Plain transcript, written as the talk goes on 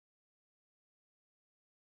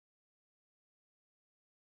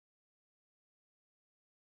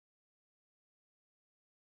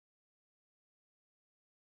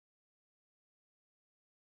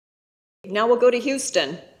Now we'll go to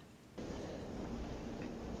Houston.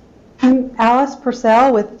 I'm Alice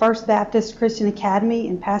Purcell with First Baptist Christian Academy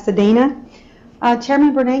in Pasadena.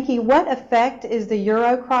 Chairman Bernanke, what effect is the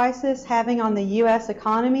euro crisis having on the U.S.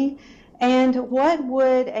 economy, and what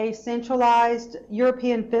would a centralized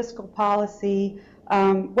European fiscal policy,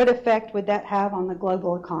 what effect would that have on the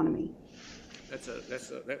global economy?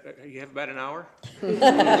 You have about an hour?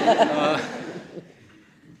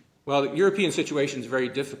 Well, the European situation is very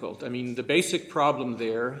difficult. I mean, the basic problem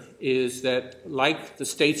there is that, like the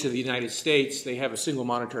states of the United States, they have a single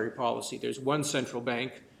monetary policy. There's one central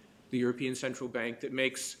bank, the European Central Bank, that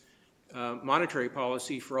makes monetary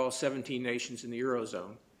policy for all 17 nations in the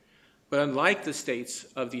Eurozone. But unlike the states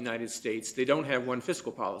of the United States, they don't have one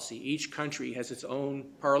fiscal policy. Each country has its own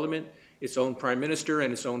parliament, its own prime minister,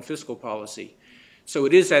 and its own fiscal policy. So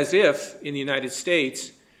it is as if, in the United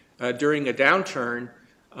States, during a downturn,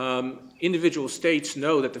 individual states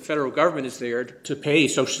know that the federal government is there to pay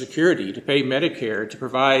Social Security, to pay Medicare, to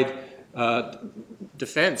provide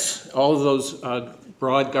defense, all of those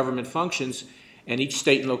broad government functions, and each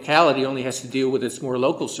state and locality only has to deal with its more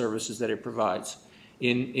local services that it provides.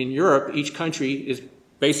 In Europe, each country is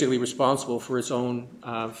basically responsible for its own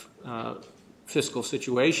fiscal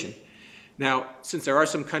situation. Now, since there are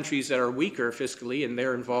some countries that are weaker fiscally and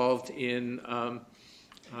they're involved in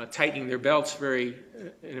tightening their belts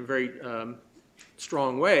in a very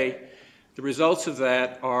strong way, the results of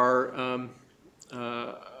that are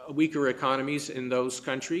weaker economies in those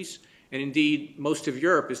countries. And indeed, most of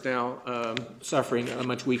Europe is now suffering a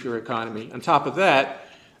much weaker economy. On top of that,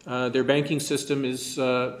 their banking system is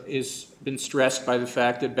been stressed by the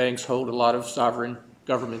fact that banks hold a lot of sovereign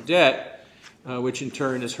government debt, which in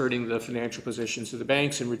turn is hurting the financial positions of the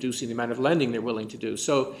banks and reducing the amount of lending they're willing to do.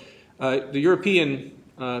 So the European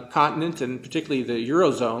continent, and particularly the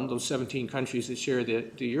Eurozone, those 17 countries that share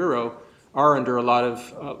the euro, are under a lot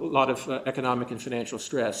of economic and financial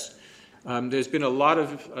stress. There's been a lot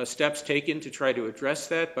of steps taken to try to address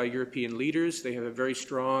that by European leaders. They have a very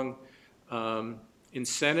strong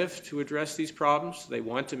incentive to address these problems. They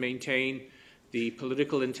want to maintain the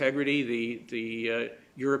political integrity, the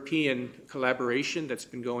European collaboration that's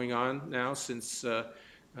been going on now since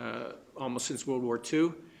almost since World War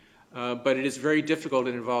II. But it is very difficult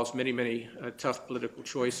and involves many, many tough political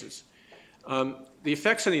choices. The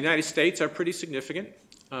effects on the United States are pretty significant.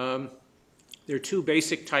 There are two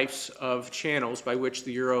basic types of channels by which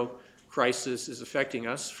the euro crisis is affecting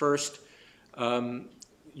us. First,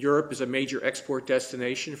 Europe is a major export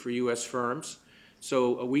destination for U.S. firms.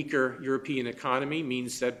 So a weaker European economy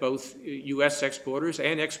means that both U.S. exporters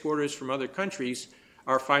and exporters from other countries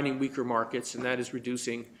are finding weaker markets, and that is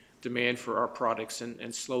reducing demand for our products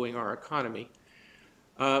and slowing our economy.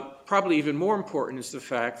 Probably even more important is the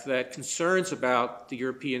fact that concerns about the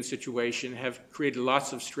European situation have created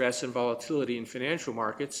lots of stress and volatility in financial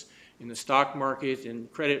markets, in the stock market, in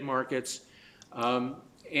credit markets,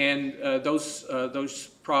 and those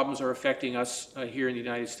problems are affecting us here in the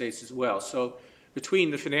United States as well. So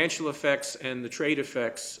between the financial effects and the trade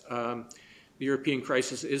effects, the European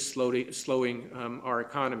crisis is slowing our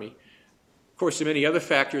economy. Of course, there are many other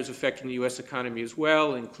factors affecting the U.S. economy as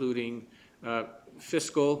well, including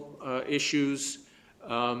fiscal issues,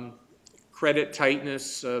 credit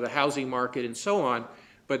tightness, the housing market, and so on.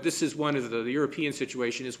 But this is one of the European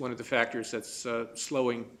situation is one of the factors that's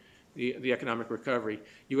slowing the economic recovery.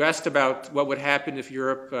 You asked about what would happen if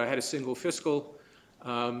Europe had a single fiscal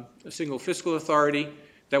authority.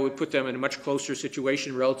 That would put them in a much closer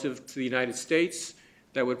situation relative to the United States.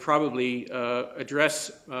 That would probably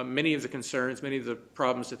address many of the concerns, many of the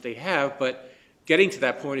problems that they have, but getting to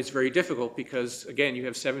that point is very difficult because, again, you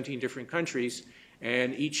have 17 different countries,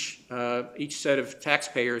 and each set of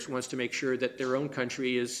taxpayers wants to make sure that their own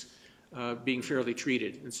country is being fairly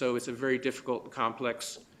treated. And so it's a very difficult,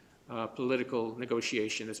 complex political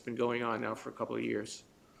negotiation that's been going on now for a couple of years.